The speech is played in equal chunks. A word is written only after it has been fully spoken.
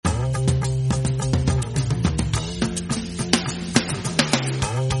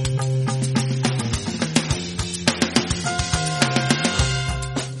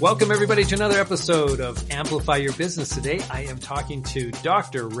Welcome everybody to another episode of Amplify Your Business. Today I am talking to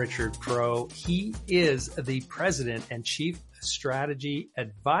Dr. Richard Crow. He is the President and Chief Strategy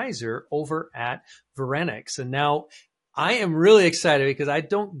Advisor over at Verenix. And now I am really excited because I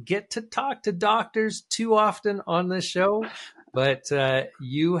don't get to talk to doctors too often on this show, but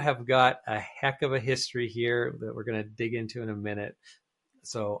you have got a heck of a history here that we're going to dig into in a minute.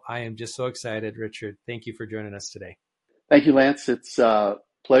 So I am just so excited, Richard. Thank you for joining us today. Thank you, Lance. It's a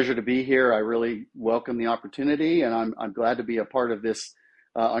pleasure to be here. I really welcome the opportunity, and I'm glad to be a part of this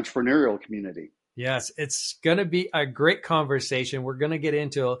entrepreneurial community. Yes, it's going to be a great conversation. We're going to get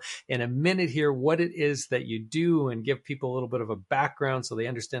into in a minute here what it is that you do and give people a little bit of a background so they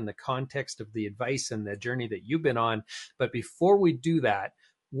understand the context of the advice and the journey that you've been on. But before we do that,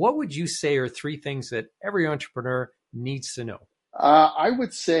 what would you say are three things that every entrepreneur needs to know? I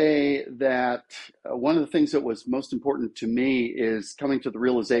would say that one of the things that was most important to me is coming to the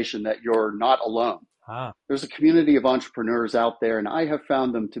realization that you're not alone. There's a community of entrepreneurs out there, and I have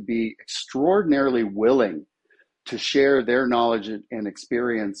found them to be extraordinarily willing to share their knowledge and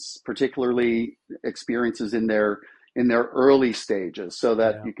experience, particularly experiences in their early stages, so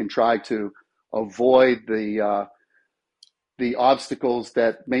that you can try to avoid the obstacles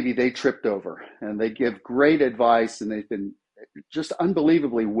that maybe they tripped over. And they give great advice, and they've been just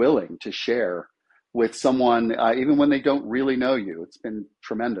unbelievably willing to share with someone, even when they don't really know you. It's been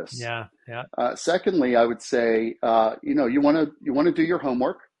tremendous. Yeah. Secondly, I would say, you want to do your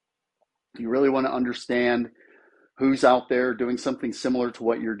homework. You really want to understand who's out there doing something similar to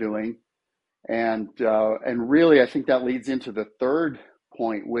what you're doing, and really, I think that leads into the third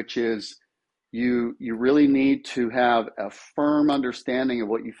point, which is you really need to have a firm understanding of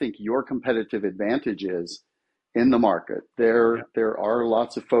what you think your competitive advantage is in the market. There are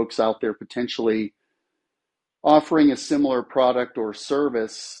lots of folks out there potentially offering a similar product or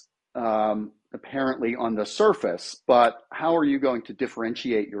service, apparently on the surface, but how are you going to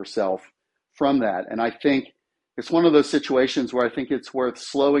differentiate yourself from that? And I think it's one of those situations where I think it's worth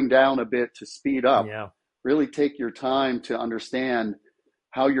slowing down a bit to speed up. Really take your time to understand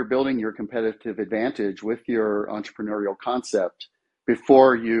how you're building your competitive advantage with your entrepreneurial concept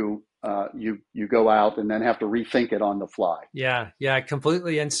before you go out and then have to rethink it on the fly. Yeah,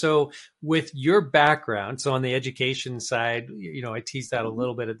 completely. And so with your background, so on the education side, I teased that a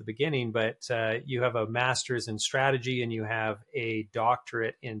little bit at the beginning, but you have a master's in strategy and you have a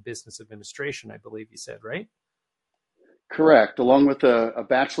doctorate in business administration, I believe you said, right? Correct, along with a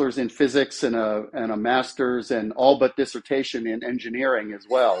bachelor's in physics and a master's and all but dissertation in engineering as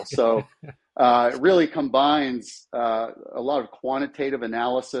well. So it really combines a lot of quantitative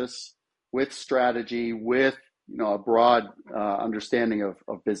analysis with strategy, with a broad understanding of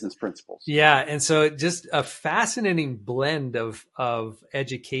business principles. Yeah, and so just a fascinating blend of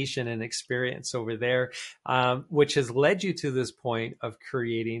education and experience over there, which has led you to this point of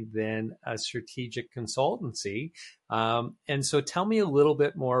creating then a strategic consultancy. And so tell me a little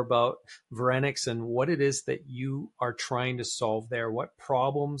bit more about Verenix and what it is that you are trying to solve there. What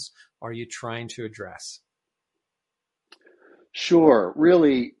problems are you trying to address? Sure.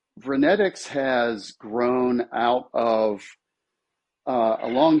 Really, Verenix has grown out of a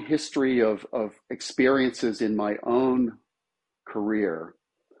long history of experiences in my own career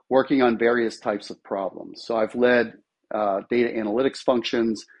working on various types of problems. So I've led data analytics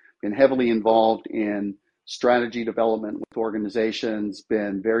functions, been heavily involved in strategy development with organizations,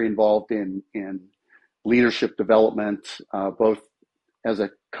 been very involved in leadership development, both as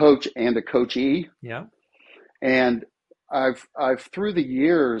a coach and a coachee. Yeah. And I've through the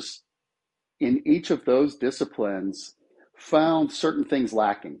years in each of those disciplines found certain things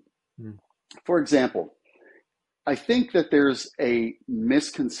lacking. For example, I think that there's a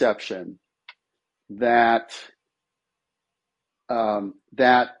misconception that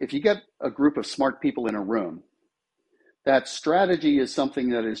if you get a group of smart people in a room, that strategy is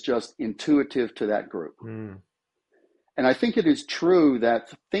something that is just intuitive to that group. And I think it is true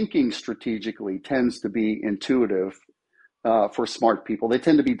that thinking strategically tends to be intuitive for smart people. They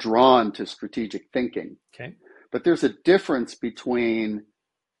tend to be drawn to strategic thinking. Okay. But there's a difference between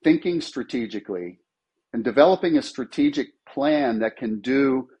thinking strategically and developing a strategic plan that can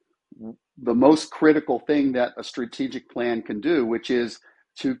do the most critical thing that a strategic plan can do, which is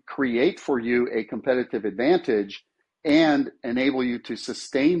to create for you a competitive advantage and enable you to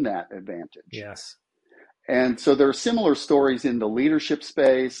sustain that advantage. Yes. And so there are similar stories in the leadership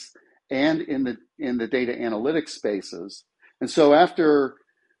space and in the data analytics spaces. And so after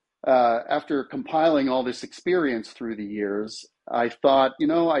compiling all this experience through the years, I thought,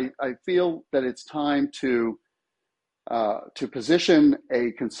 I feel that it's time to to position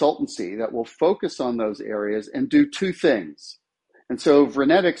a consultancy that will focus on those areas and do two things. And so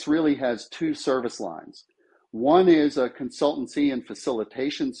Vernetics really has two service lines. One is a consultancy and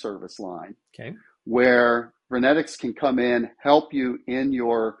facilitation service line, Okay. where Vernetics can come in, help you in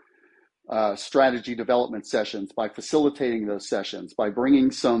your strategy development sessions by facilitating those sessions, by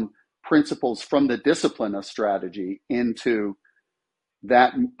bringing some principles from the discipline of strategy into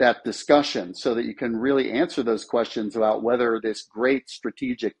that discussion, so that you can really answer those questions about whether this great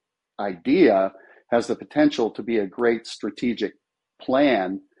strategic idea has the potential to be a great strategic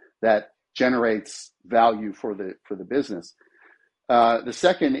plan that generates value for the business. The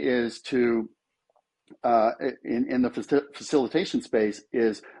second is to in the facilitation space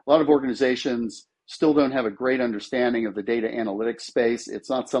is a lot of organizations still don't have a great understanding of the data analytics space. It's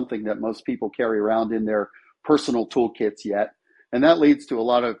not something that most people carry around in their personal toolkits yet. And that leads to a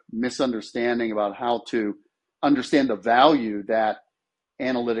lot of misunderstanding about how to understand the value that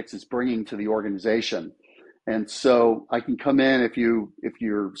analytics is bringing to the organization. And so I can come in if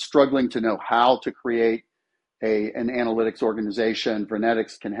you're struggling to know how to create an analytics organization,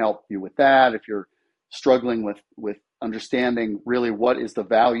 Vernetics can help you with that. If you're struggling with understanding really what is the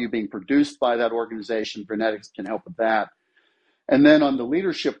value being produced by that organization, Vernetics can help with that. And then on the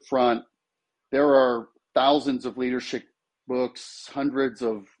leadership front, there are thousands of leadership books, hundreds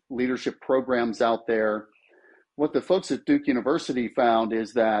of leadership programs out there. What the folks at Duke University found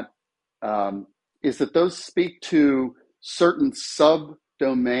is that those speak to certain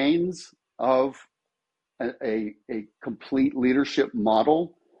subdomains of a complete leadership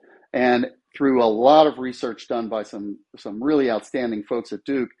model. And through a lot of research done by some really outstanding folks at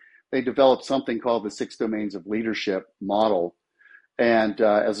Duke, they developed something called the 6 domains of leadership model. And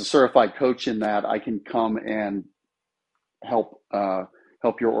as a certified coach in that, I can come and help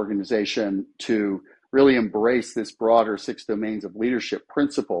your organization to really embrace this broader 6 domains of leadership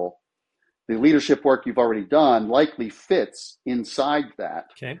principle. The leadership work you've already done likely fits inside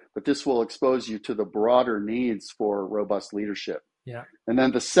that, Okay. but this will expose you to the broader needs for robust leadership. Yeah. And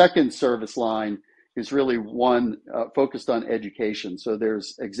then the second service line is really one focused on education. So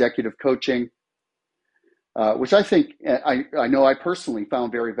there's executive coaching, which I think I know I personally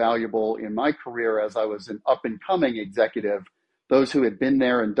found very valuable in my career as I was an up-and-coming executive. Those who had been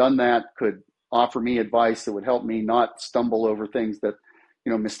there and done that could offer me advice that would help me not stumble over things that,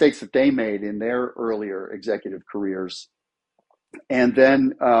 mistakes that they made in their earlier executive careers. And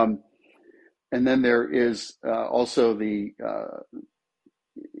then there is also in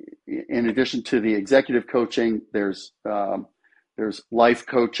addition to the executive coaching, there's life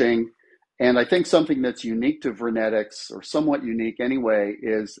coaching. And I think something that's unique to Vernetics, or somewhat unique anyway,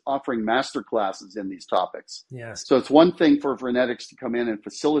 is offering master classes in these topics. Yes. So it's one thing for Vernetics to come in and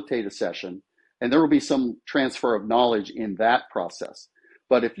facilitate a session, and there will be some transfer of knowledge in that process.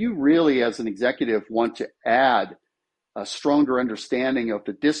 But if you really, as an executive, want to add a stronger understanding of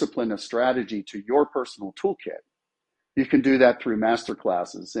the discipline of strategy to your personal toolkit, you can do that through master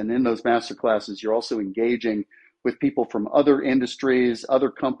classes. And in those master classes, you're also engaging with people from other industries, other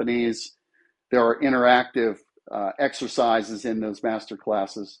companies. There are interactive exercises in those master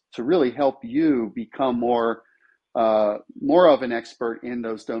classes to really help you become more of an expert in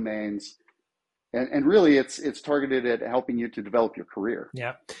those domains. And really, it's targeted at helping you to develop your career.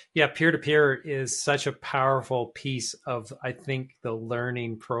 Yeah. Peer-to-peer is such a powerful piece of, I think, the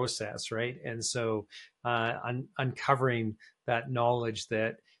learning process, right? And so uncovering that knowledge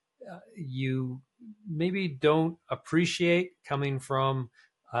that you maybe don't appreciate coming from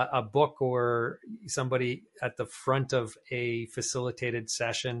a book or somebody at the front of a facilitated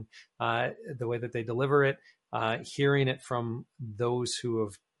session, the way that they deliver it, hearing it from those who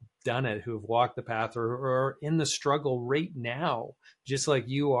have done it, who have walked the path or are in the struggle right now, just like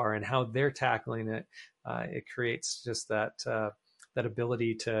you are, and how they're tackling it. It creates just that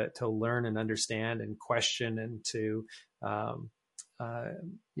ability to learn and understand and question, and to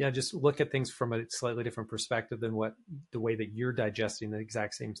just look at things from a slightly different perspective than the way that you're digesting the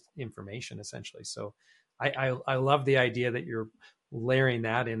exact same information, essentially. So I love the idea that you're layering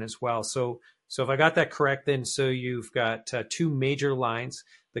that in as well. So if I got that correct, then so you've got 2 major lines: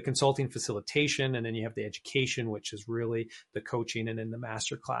 the consulting facilitation, and then you have the education, which is really the coaching, and then the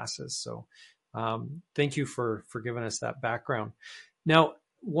master classes. So thank you for giving us that background. Now,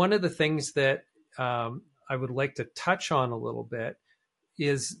 one of the things that I would like to touch on a little bit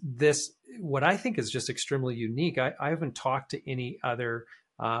is this, what I think is just extremely unique. I haven't talked to any other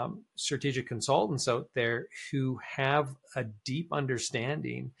strategic consultants out there who have a deep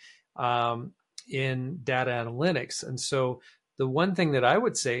understanding in data analytics. And so the one thing that I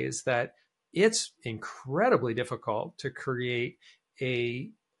would say is that it's incredibly difficult to create a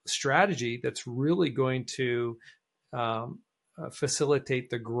strategy that's really going to facilitate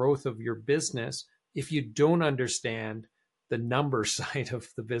the growth of your business if you don't understand the number side of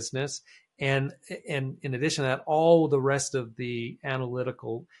the business, and in addition to that, all the rest of the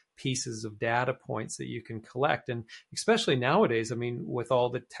analytical pieces of data points that you can collect. And especially nowadays, I mean, with all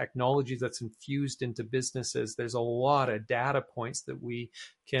the technology that's infused into businesses, there's a lot of data points that we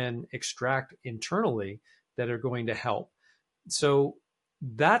can extract internally that are going to help. So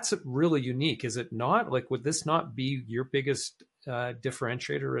that's really unique, is it not? Like, would this not be your biggest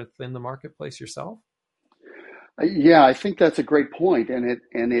differentiator within the marketplace yourself? Yeah, I think that's a great point, and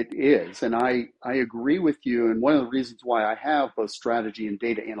it is, and I agree with you. And one of the reasons why I have both strategy and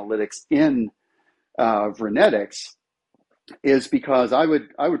data analytics in Vernetics is because I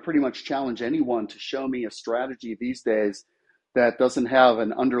would pretty much challenge anyone to show me a strategy these days that doesn't have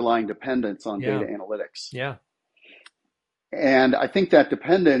an underlying dependence on Yeah. data analytics. Yeah. And I think that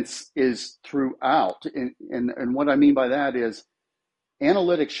dependence is throughout, and what I mean by that is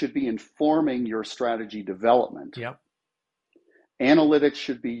analytics should be informing your strategy development. Yep. Analytics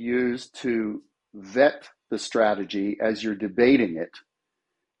should be used to vet the strategy as you're debating it.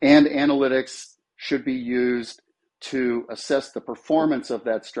 And analytics should be used to assess the performance of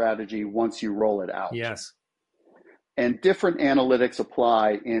that strategy once you roll it out. Yes. And different analytics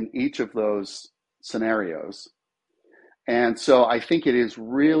apply in each of those scenarios. And so I think it is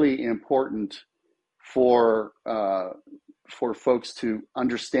really important for folks to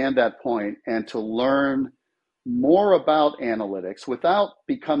understand that point and to learn more about analytics without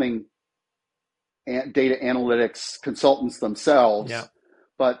becoming data analytics consultants themselves, Yeah.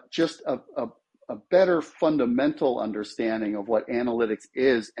 but just a better fundamental understanding of what analytics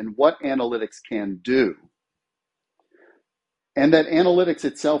is and what analytics can do. And that analytics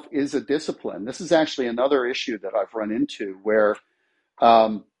itself is a discipline. This is actually another issue that I've run into where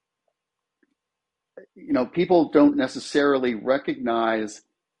people don't necessarily recognize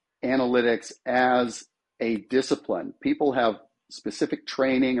analytics as a discipline. People have specific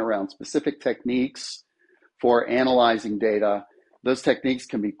training around specific techniques for analyzing data. Those techniques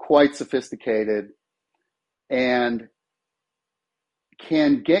can be quite sophisticated and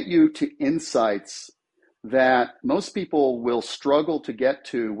can get you to insights that most people will struggle to get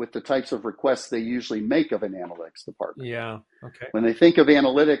to with the types of requests they usually make of an analytics department. Yeah. Okay. When they think of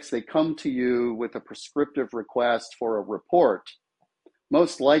analytics, they come to you with a prescriptive request for a report.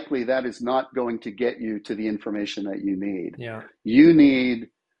 Most likely that is not going to get you to the information that you need. Yeah. You may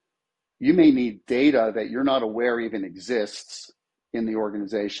need data that you're not aware even exists in the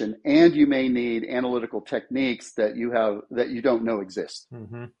organization, and you may need analytical techniques that you don't know exist.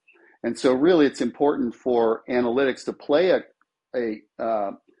 Mm-hmm. And so really it's important for analytics to play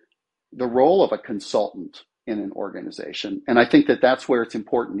the role of a consultant in an organization. And I think that that's where it's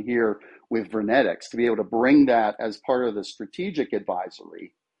important here with Vernetics to be able to bring that as part of the strategic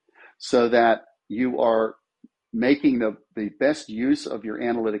advisory so that you are making the best use of your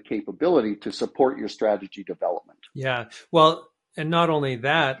analytic capability to support your strategy development. Yeah. Well, and not only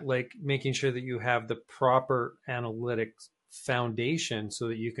that, like making sure that you have the proper analytics foundation so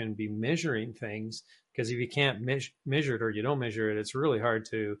that you can be measuring things. Because if you can't measure it or you don't measure it, it's really hard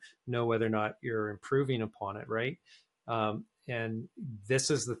to know whether or not you're improving upon it, right? And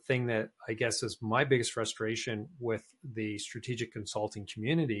this is the thing that I guess is my biggest frustration with the strategic consulting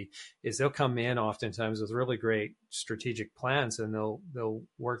community is they'll come in oftentimes with really great strategic plans and they'll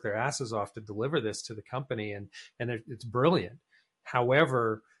work their asses off to deliver this to the company and it's brilliant.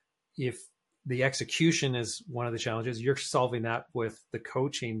 However, if the execution is one of the challenges, you're solving that with the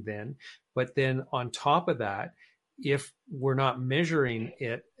coaching then. But then on top of that, if we're not measuring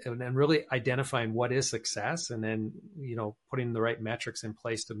it and really identifying what is success and then, putting the right metrics in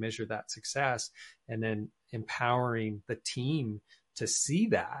place to measure that success and then empowering the team to see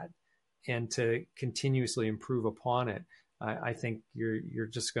that and to continuously improve upon it, I think you're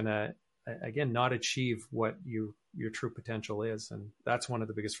just going to, again, not achieve what your true potential is. And that's one of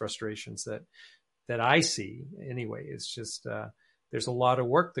the biggest frustrations that I see anyway. It's just, there's a lot of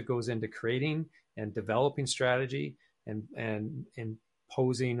work that goes into creating and developing strategy and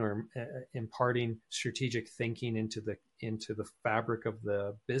imposing or imparting strategic thinking into the fabric of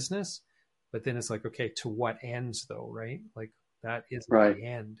the business. But then it's like, okay, to what ends though, right? Like that isn't right. The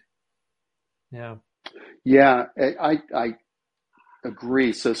end. Yeah. Yeah. I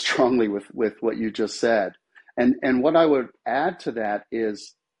agree so strongly with what you just said. And what I would add to that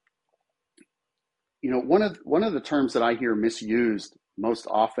is, one of the terms that I hear misused most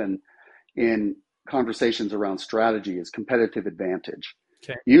often in conversations around strategy is competitive advantage.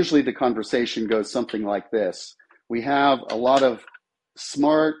 Okay. Usually the conversation goes something like this. We have a lot of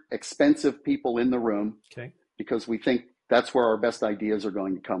smart, expensive people in the room Okay. because we think that's where our best ideas are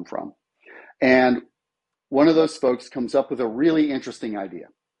going to come from. And one of those folks comes up with a really interesting idea,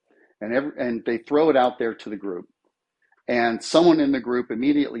 and they throw it out there to the group. And someone in the group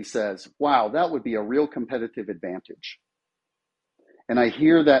immediately says, wow, that would be a real competitive advantage. And I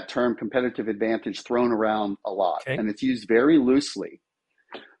hear that term competitive advantage thrown around a lot, Okay. and it's used very loosely.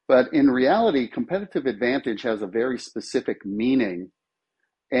 But in reality, competitive advantage has a very specific meaning,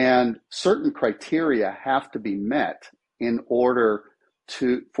 and certain criteria have to be met in order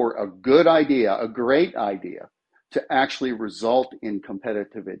for a good idea, a great idea, to actually result in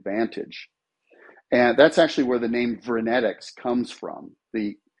competitive advantage. And that's actually where the name Vrinetics comes from.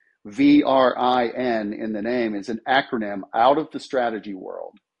 The VRIN in the name is an acronym out of the strategy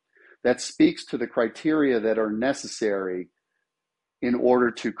world that speaks to the criteria that are necessary in order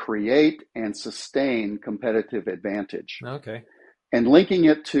to create and sustain competitive advantage. Okay. And linking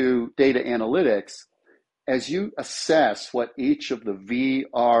it to data analytics, as you assess what each of the V,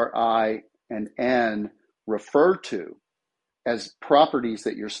 R, I, and N refer to as properties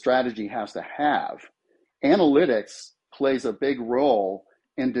that your strategy has to have, analytics plays a big role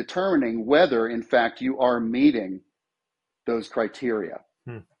in determining whether, in fact, you are meeting those criteria.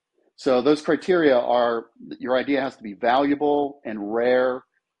 So those criteria are, your idea has to be valuable and rare.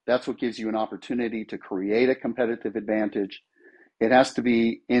 That's what gives you an opportunity to create a competitive advantage. It has to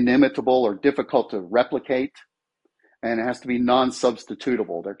be inimitable or difficult to replicate, and it has to be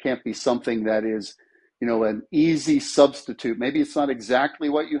non-substitutable. There can't be something that is, an easy substitute. Maybe it's not exactly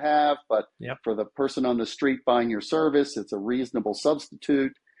what you have, but for the person on the street buying your service, it's a reasonable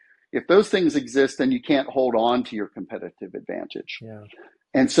substitute. If those things exist, then you can't hold on to your competitive advantage. Yeah.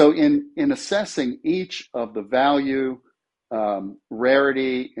 And so in assessing each of the value,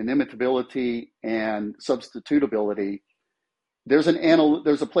 rarity, inimitability, and substitutability, there's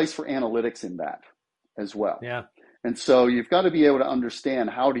a place for analytics in that as well. Yeah. And so you've got to be able to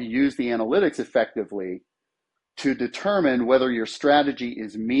understand how to use the analytics effectively to determine whether your strategy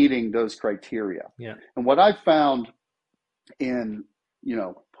is meeting those criteria. Yeah. And what I've found in,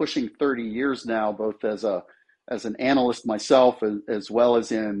 pushing 30 years now, both as an analyst myself, as well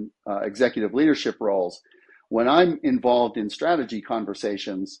as in executive leadership roles, when I'm involved in strategy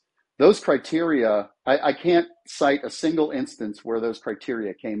conversations, those criteria, I can't cite a single instance where those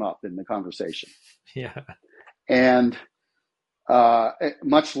criteria came up in the conversation. Yeah. And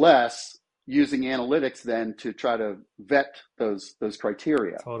much less using analytics then to try to vet those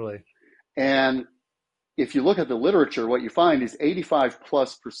criteria. Totally. And if you look at the literature, what you find is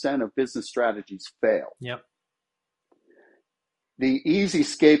 85+% of business strategies fail. Yep. The easy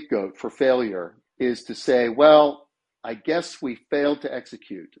scapegoat for failure is to say, well, I guess we failed to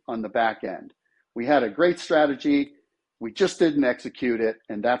execute on the back end. We had a great strategy, we just didn't execute it,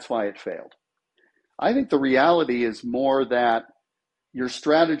 and that's why it failed. I think the reality is more that your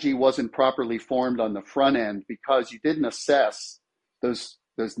strategy wasn't properly formed on the front end because you didn't assess those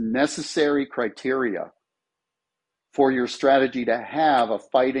necessary criteria for your strategy to have a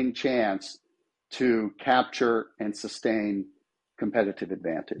fighting chance to capture and sustain competitive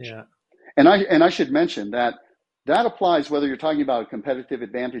advantage. Yeah. And I should mention that applies whether you're talking about a competitive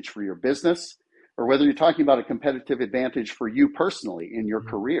advantage for your business or whether you're talking about a competitive advantage for you personally in your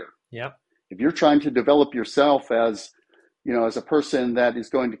career. Yep. If you're trying to develop yourself as a person that is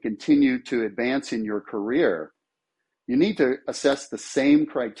going to continue to advance in your career, you need to assess the same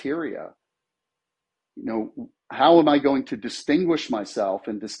criteria. How am I going to distinguish myself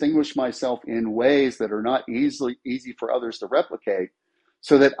in ways that are not easy for others to replicate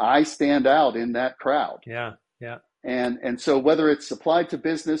so that I stand out in that crowd? Yeah. Yeah. And so whether it's applied to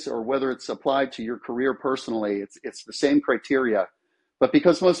business or whether it's applied to your career personally, it's the same criteria. But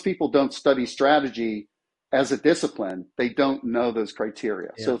because most people don't study strategy as a discipline, they don't know those criteria.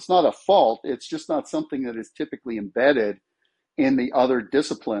 Yeah. So it's not a fault. It's just not something that is typically embedded in the other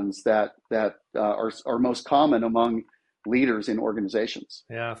disciplines that are most common among leaders in organizations.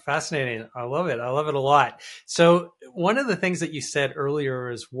 Yeah, fascinating. I love it. I love it a lot. So one of the things that you said earlier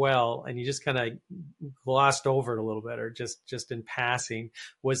as well, and you just kind of glossed over it a little bit, or just in passing,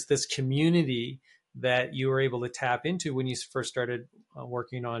 was this community that you were able to tap into when you first started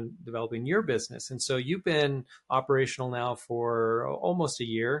working on developing your business. And so you've been operational now for almost a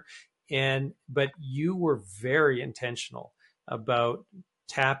year, but you were very intentional about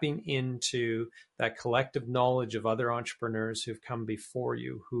tapping into that collective knowledge of other entrepreneurs who've come before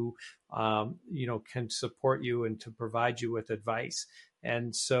you, who can support you and to provide you with advice.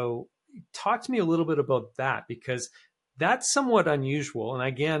 And so talk to me a little bit about that, because That's somewhat unusual. And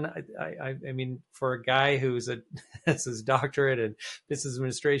again, I mean, for a guy who's has his doctorate in business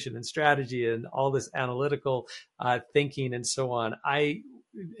administration and strategy and all this analytical thinking and so on, I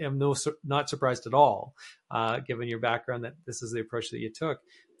am not surprised at all, given your background, that this is the approach that you took.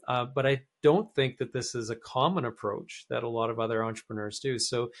 But I don't think that this is a common approach that a lot of other entrepreneurs do.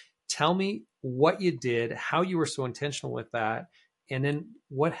 So tell me what you did, how you were so intentional with that, and then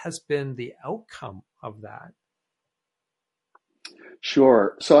what has been the outcome of that.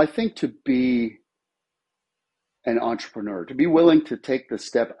 Sure. So I think to be an entrepreneur, to be willing to take the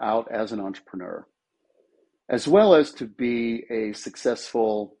step out as an entrepreneur, as well as to be a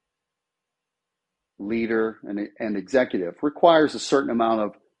successful leader and executive, requires a certain amount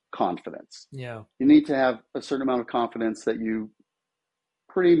of confidence. Yeah. You need to have a certain amount of confidence that you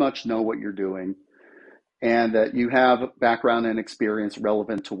pretty much know what you're doing and that you have background and experience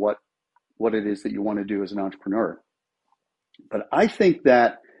relevant to what it is that you want to do as an entrepreneur. But I think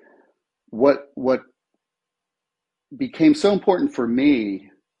that what became so important for me,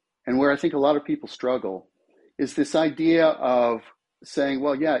 and where I think a lot of people struggle, is this idea of saying,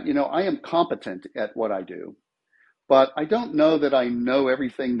 well, yeah, I am competent at what I do, but I don't know that I know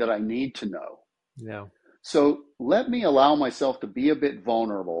everything that I need to know. Yeah. So let me allow myself to be a bit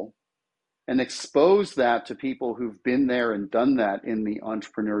vulnerable and expose that to people who've been there and done that in the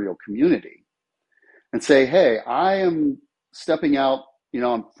entrepreneurial community and say, hey, I am stepping out,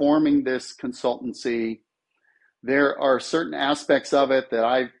 I'm forming this consultancy. There are certain aspects of it that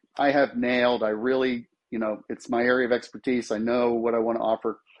I have nailed. I really, it's my area of expertise. I know what I want to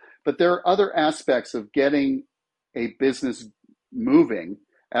offer. But there are other aspects of getting a business moving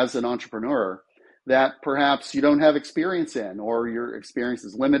as an entrepreneur that perhaps you don't have experience in, or your experience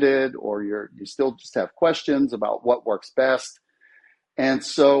is limited, or you still just have questions about what works best. And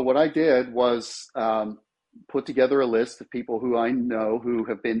so what I did was put together a list of people who I know who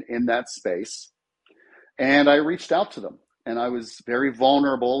have been in that space. And I reached out to them. And I was very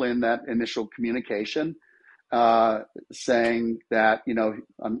vulnerable in that initial communication, saying that,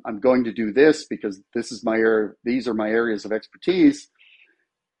 I'm going to do this because this is my area, these are my areas of expertise.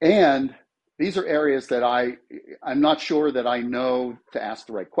 And these are areas that I'm not sure that I know to ask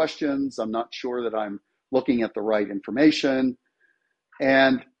the right questions. I'm not sure that I'm looking at the right information.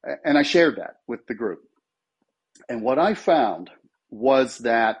 And I shared that with the group. And what I found was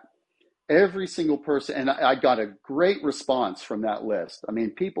that every single person, and I got a great response from that list. I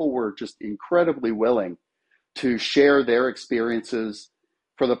mean, people were just incredibly willing to share their experiences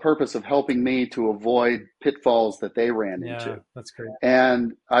for the purpose of helping me to avoid pitfalls that they ran into. That's great.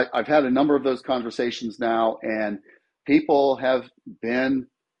 And I've had a number of those conversations now, and people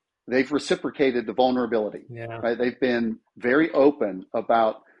they've reciprocated the vulnerability. Yeah. Right? They've been very open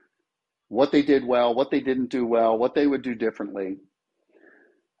about what they did well, what they didn't do well, what they would do differently.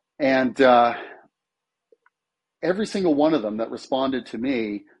 And every single one of them that responded to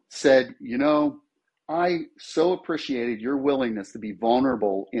me said, I so appreciated your willingness to be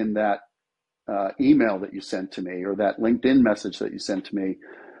vulnerable in that email that you sent to me, or that LinkedIn message that you sent to me,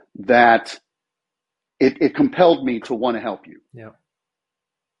 that it compelled me to want to help you. Yeah.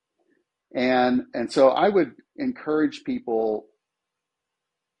 And so I would encourage people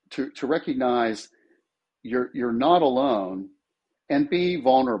to recognize you're not alone, and be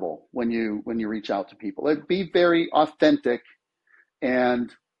vulnerable when you reach out to people. And be very authentic,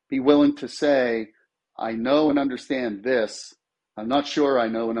 and be willing to say, I know and understand this. I'm not sure I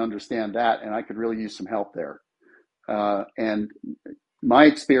know and understand that, and I could really use some help there. And my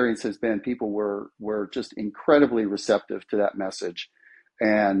experience has been people were just incredibly receptive to that message,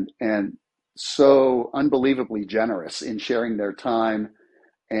 and so unbelievably generous in sharing their time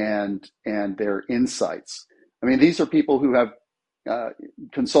and their insights. I mean, these are people who have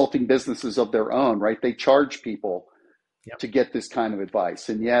consulting businesses of their own, right? They charge people to get this kind of advice.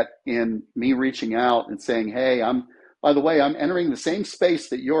 And yet in me reaching out and saying, hey, by the way, I'm entering the same space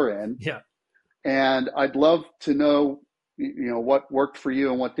that you're in. Yeah. And I'd love to know, what worked for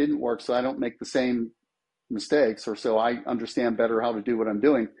you and what didn't work, so I don't make the same mistakes, or so I understand better how to do what I'm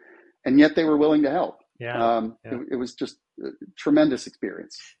doing. And yet they were willing to help. It was just a tremendous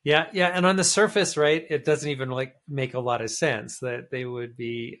experience. Yeah. And on the surface, right, it doesn't even make a lot of sense that they would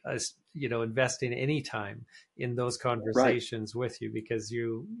be, investing any time in those conversations with you, because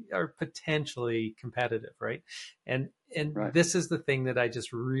you are potentially competitive, right? And this is the thing that I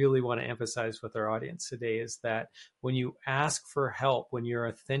just really want to emphasize with our audience today, is that when you ask for help, when you're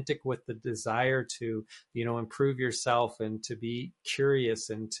authentic with the desire to, improve yourself and to be curious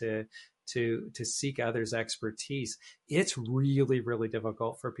and to to seek others' expertise, it's really, really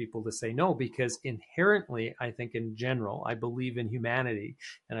difficult for people to say no, because inherently, I think in general, I believe in humanity,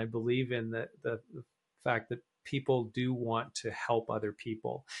 and I believe in the fact that people do want to help other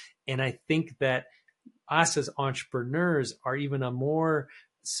people. And I think that us as entrepreneurs are even a more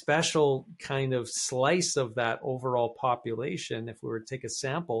special kind of slice of that overall population if we were to take a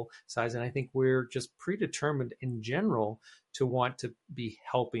sample size. And I think we're just predetermined in general to want to be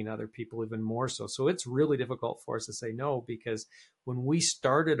helping other people even more so. So it's really difficult for us to say no, because when we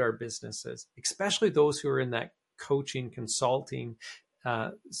started our businesses, especially those who are in that coaching, consulting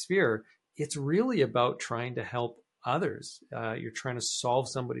sphere, it's really about trying to help others. You're trying to solve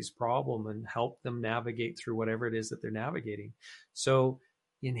somebody's problem and help them navigate through whatever it is that they're navigating. So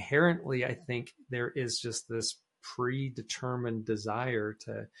inherently, I think there is just this predetermined desire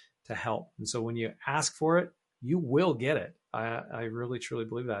to help. And so when you ask for it, you will get it. I really, truly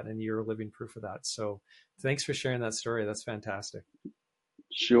believe that. And you're a living proof of that. So thanks for sharing that story. That's fantastic.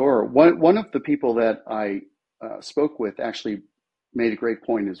 Sure. One of the people that I spoke with actually made a great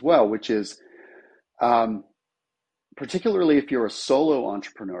point as well, which is particularly if you're a solo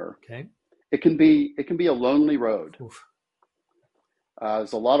entrepreneur, okay, it can be a lonely road.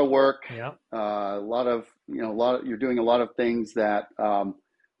 There's a lot of work, yeah, you're doing a lot of things that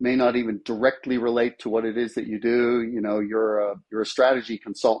may not even directly relate to what it is that you do. You know, you're a strategy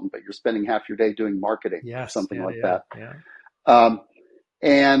consultant, but you're spending half your day doing marketing, yes, something yeah, like yeah, that. Yeah.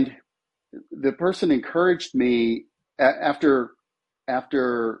 And the person encouraged me after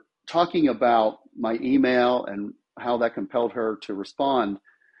talking about my email and how that compelled her to respond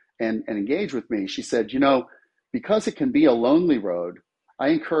and engage with me. She said, because it can be a lonely road, I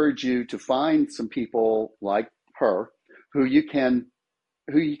encourage you to find some people like her who you can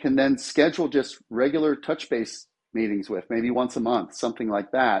then schedule just regular touch base meetings with, maybe once a month, something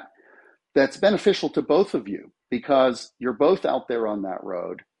like that. That's beneficial to both of you, because you're both out there on that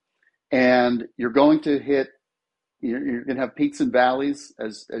road, and you're going to have peaks and valleys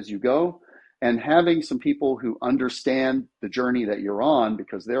as you go. And having some people who understand the journey that you're on,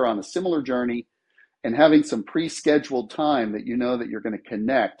 because they're on a similar journey, and having some pre-scheduled time that that you're going to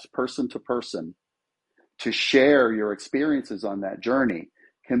connect person to person to share your experiences on that journey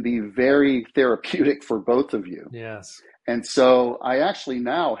can be very therapeutic for both of you. Yes. And so I actually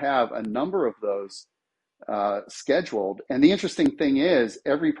now have a number of those scheduled. And the interesting thing is,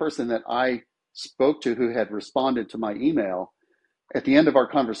 every person that I spoke to who had responded to my email at the end of our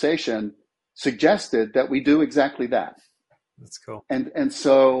conversation suggested that we do exactly that. That's cool. And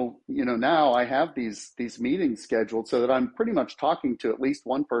so, now I have these meetings scheduled so that I'm pretty much talking to at least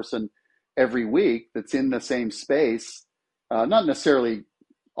one person every week that's in the same space, not necessarily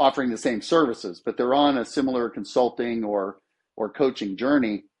offering the same services, but they're on a similar consulting or coaching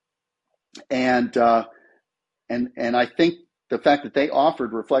journey. And I think the fact that they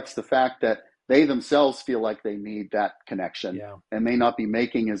offered reflects the fact that they themselves feel like they need that connection, yeah, and may not be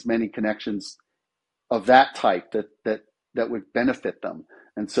making as many connections of that type that would benefit them.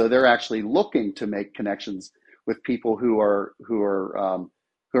 And so they're actually looking to make connections with people who are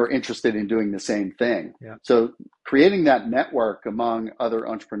interested in doing the same thing. Yeah. So creating that network among other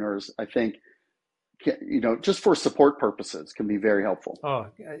entrepreneurs, I think, just for support purposes, can be very helpful. Oh,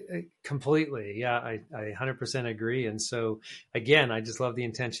 completely. Yeah, I 100% agree. And so, again, I just love the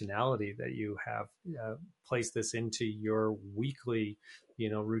intentionality that you have placed this into your weekly,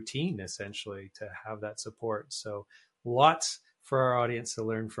 routine, essentially, to have that support. So lots for our audience to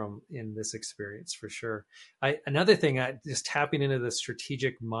learn from in this experience, for sure. Another thing, just tapping into the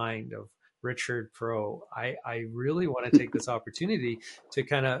strategic mind of Richard Pro, I really want to take this opportunity to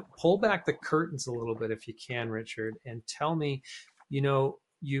kind of pull back the curtains a little bit, if you can, Richard, and tell me,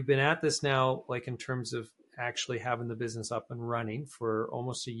 you've been at this now, like in terms of actually having the business up and running for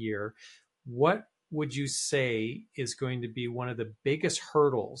almost a year. What would you say is going to be one of the biggest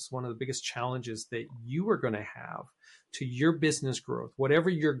hurdles, one of the biggest challenges that you are going to have to your business growth, whatever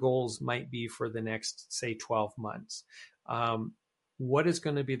your goals might be for the next, say, 12 months? What is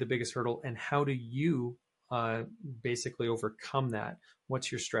going to be the biggest hurdle, and how do you basically overcome that?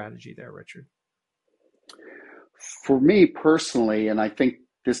 What's your strategy there, Richard? For me personally, and I think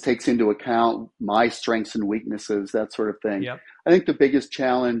this takes into account my strengths and weaknesses, that sort of thing. Yep. I think the biggest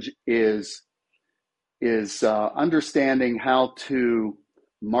challenge is understanding how to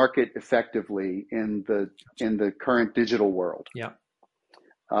market effectively in the current digital world. Yeah.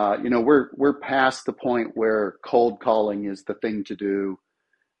 We're past the point where cold calling is the thing to do.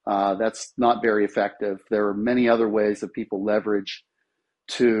 That's not very effective. There are many other ways that people leverage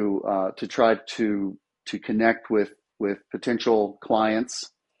to try to connect with potential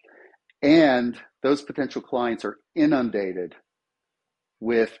clients. And those potential clients are inundated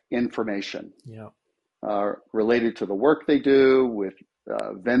with information Yeah. Related to the work they do, with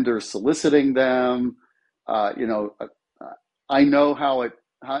vendors soliciting them. You know, I know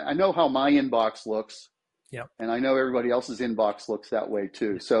I know how my inbox looks, Yeah. and I know everybody else's inbox looks that way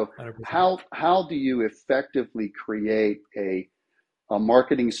too. So 100%. how do you effectively create a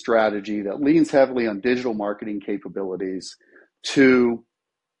marketing strategy that leans heavily on digital marketing capabilities to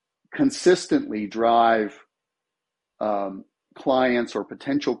consistently drive clients or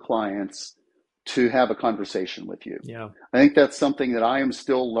potential clients to have a conversation with you? Yeah. I think that's something that I am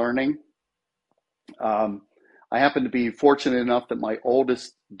still learning. I happen to be fortunate enough that my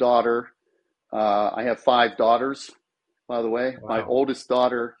oldest daughter, I have 5 daughters, by the way. My Wow. oldest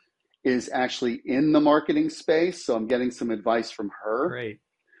daughter is actually in the marketing space, so I'm getting some advice from her. Great.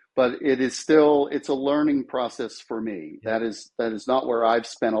 But it's a learning process for me. Yeah. That is not where I've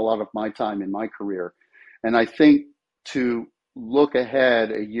spent a lot of my time in my career. And I think to look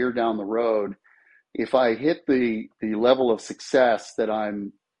ahead a year down the road, if I hit the level of success that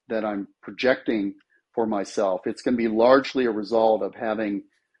I'm projecting for myself, it's going to be largely a result of having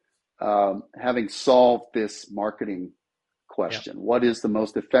solved this marketing Yeah. question. What is the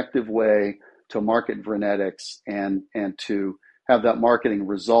most effective way to market Vernetics and to have that marketing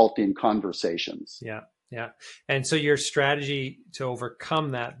result in conversations? Yeah. Yeah. And so your strategy to overcome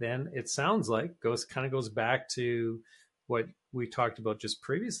that, then it sounds like goes back to what we talked about just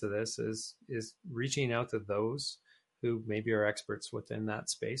previous to this, is reaching out to those who maybe are experts within that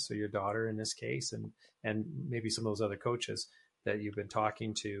space. So your daughter in this case, and maybe some of those other coaches that you've been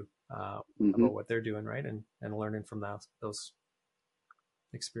talking to Mm-hmm. about what they're doing, right? And learning from those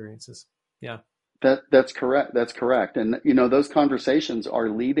experiences. Yeah. That's correct. That's correct. And you know, those conversations are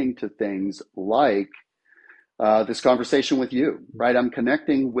leading to things like this conversation with you, right? I'm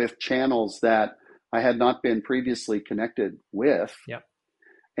connecting with channels that I had not been previously connected with. Yeah.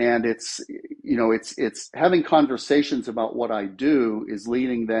 And it's having conversations about what I do is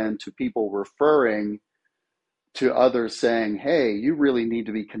leading then to people referring to others saying, hey, you really need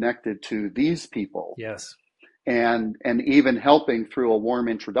to be connected to these people. Yes. And even helping through a warm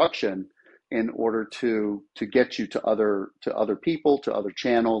introduction in order to get you to other people, to other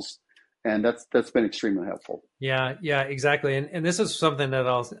channels. And that's been extremely helpful. Yeah, yeah, exactly. And this is something that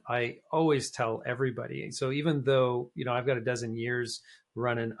I always tell everybody. So even though, I've got a dozen years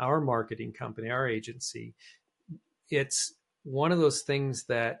running our marketing company, our agency, it's one of those things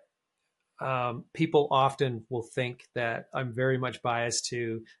that people often will think that I'm very much biased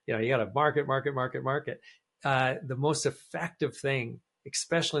to, you got to market, market, market, market. The most effective thing,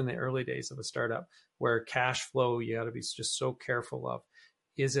 especially in the early days of a startup where cash flow you got to be just so careful of,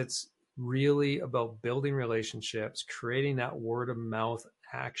 is it's really about building relationships, creating that word of mouth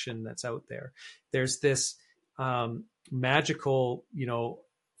action that's out there. There's this magical,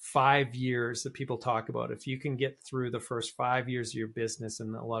 5 years that people talk about. If you can get through the first 5 years of your business,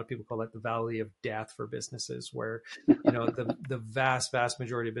 and a lot of people call that the valley of death for businesses, where the vast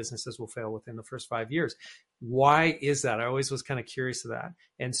majority of businesses will fail within the first 5 years. Why is that? I always was kind of curious of that.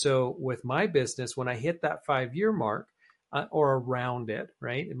 And so with my business, when I hit that 5 year mark, or around it,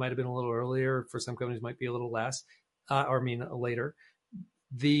 right? It might have been a little earlier. For some companies, might be a little less, later.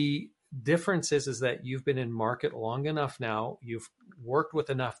 The difference is that you've been in market long enough now. You've worked with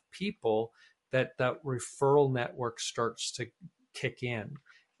enough people that referral network starts to kick in.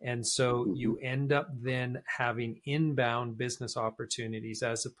 And so you end up then having inbound business opportunities,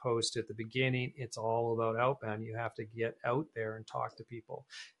 as opposed to at the beginning, it's all about outbound. You have to get out there and talk to people.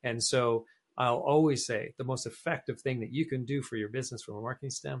 And so I'll always say the most effective thing that you can do for your business from a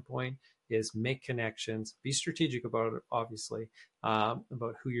marketing standpoint is make connections, be strategic about it, obviously,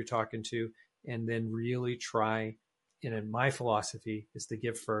 about who you're talking to, and then really try, and my philosophy is to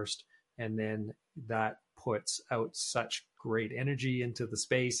give first, and then that puts out such great energy into the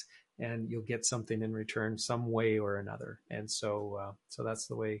space, and you'll get something in return some way or another. And so that's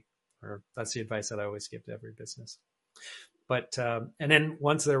the way, or that's the advice that I always give to every business. But and then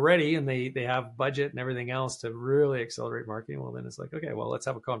once they're ready and they have budget and everything else to really accelerate marketing, well, then it's like, okay, well, let's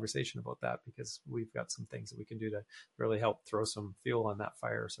have a conversation about that, because we've got some things that we can do to really help throw some fuel on that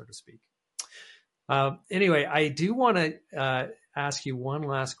fire, so to speak. Anyway, I do want to ask you one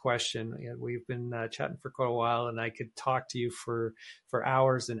last question. We've been chatting for quite a while, and I could talk to you for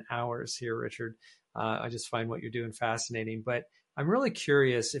hours and hours here, Richard. I just find what you're doing fascinating. But I'm really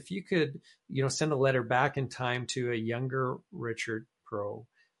curious if you could, send a letter back in time to a younger Richard Pro,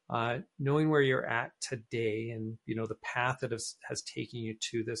 knowing where you're at today and, the path that has taken you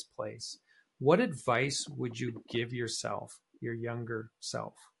to this place. What advice would you give yourself, your younger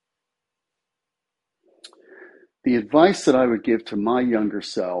self? The advice that I would give to my younger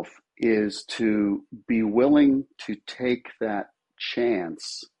self is to be willing to take that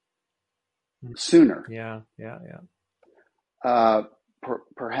chance sooner. Yeah.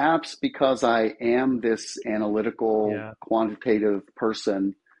 Perhaps because I am this analytical, quantitative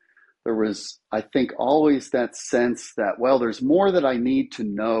person, there was, I think, always that sense that, well, there's more that I need to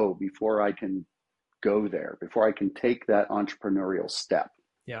know before I can go there, before I can take that entrepreneurial step.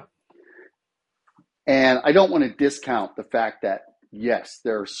 Yeah. And I don't want to discount the fact that, yes,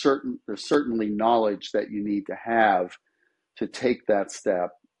 there's certainly knowledge that you need to have to take that step.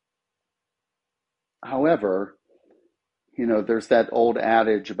 However, there's that old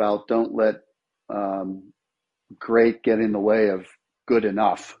adage about don't let great get in the way of good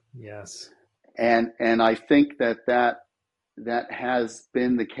enough. Yes. And I think that has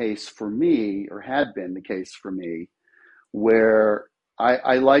been the case for me, or had been the case for me, where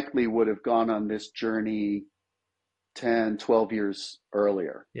I likely would have gone on this journey 10, 12 years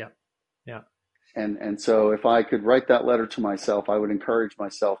earlier. Yeah. And so if I could write that letter to myself, I would encourage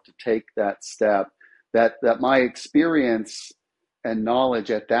myself to take that step, that my experience and knowledge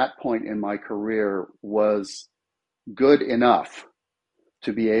at that point in my career was good enough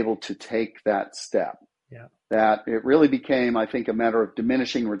to be able to take that step. Yeah. That it really became, I think, a matter of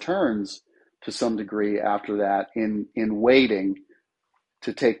diminishing returns to some degree after that in waiting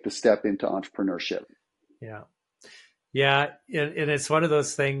to take the step into entrepreneurship. Yeah. Yeah. And it's one of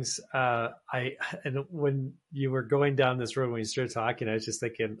those things, and when you were going down this road, when you started talking, I was just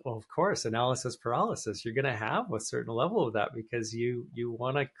thinking, well, of course, analysis paralysis, you're going to have a certain level of that because you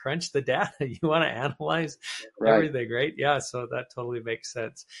want to crunch the data, you want to analyze everything, right? Yeah. So that totally makes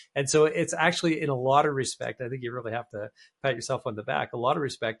sense. And so it's actually, in a lot of respect, I think you really have to pat yourself on the back. A lot of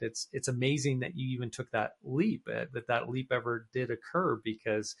respect, it's amazing that you even took that leap, that leap ever did occur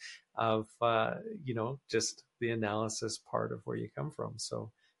because of, just the analysis part of where you come from.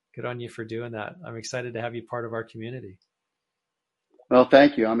 So good on you for doing that. I'm excited to have you part of our community. Well,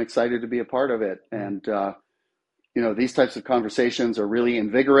 thank you. I'm excited to be a part of it. And, these types of conversations are really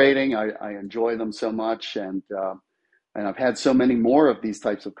invigorating. I enjoy them so much. And I've had so many more of these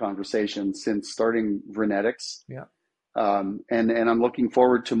types of conversations since starting Vrenetics. Yeah. And I'm looking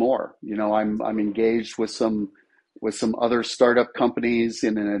forward to more. I'm engaged with some other startup companies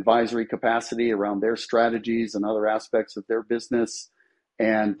in an advisory capacity around their strategies and other aspects of their business.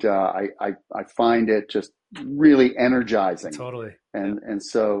 And I find it just really energizing. Totally. And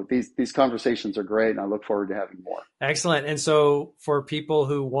so these conversations are great, and I look forward to having more. Excellent. And so for people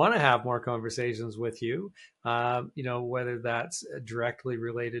who want to have more conversations with you, whether that's directly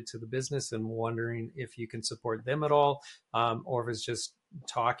related to the business and wondering if you can support them at all, or if it's just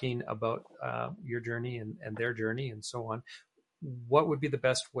talking about your journey and their journey and so on, what would be the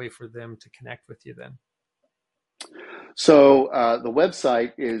best way for them to connect with you then? So the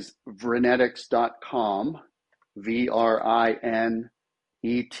website is vrenetics.com, VRINETICS.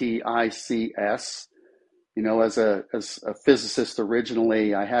 As a physicist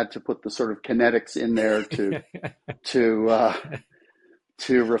originally, I had to put the sort of kinetics in there to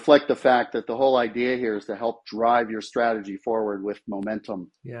reflect the fact that the whole idea here is to help drive your strategy forward with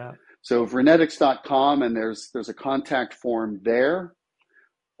momentum. Yeah. So vrenetics.com, and there's a contact form there,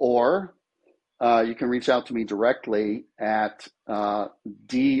 or you can reach out to me directly at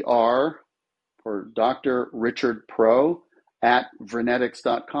Dr. or Dr. Richard Pro at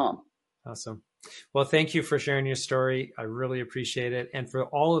vrenetics.com. Awesome. Well, thank you for sharing your story. I really appreciate it. And for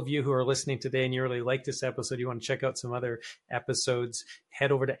all of you who are listening today and you really like this episode, you want to check out some other episodes,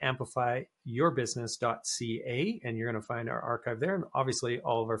 head over to amplifyyourbusiness.ca and you're going to find our archive there. And obviously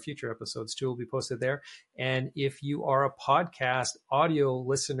all of our future episodes too will be posted there. And if you are a podcast audio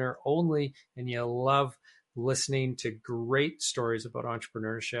listener only and you love listening to great stories about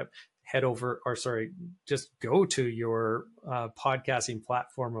entrepreneurship, just go to your podcasting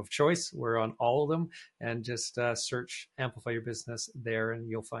platform of choice. We're on all of them, and just search Amplify Your Business there and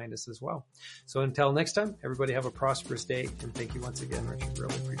you'll find us as well. So until next time, everybody have a prosperous day, and thank you once again, Richard.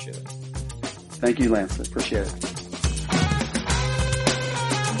 Really appreciate it. Thank you, Lance. I appreciate it.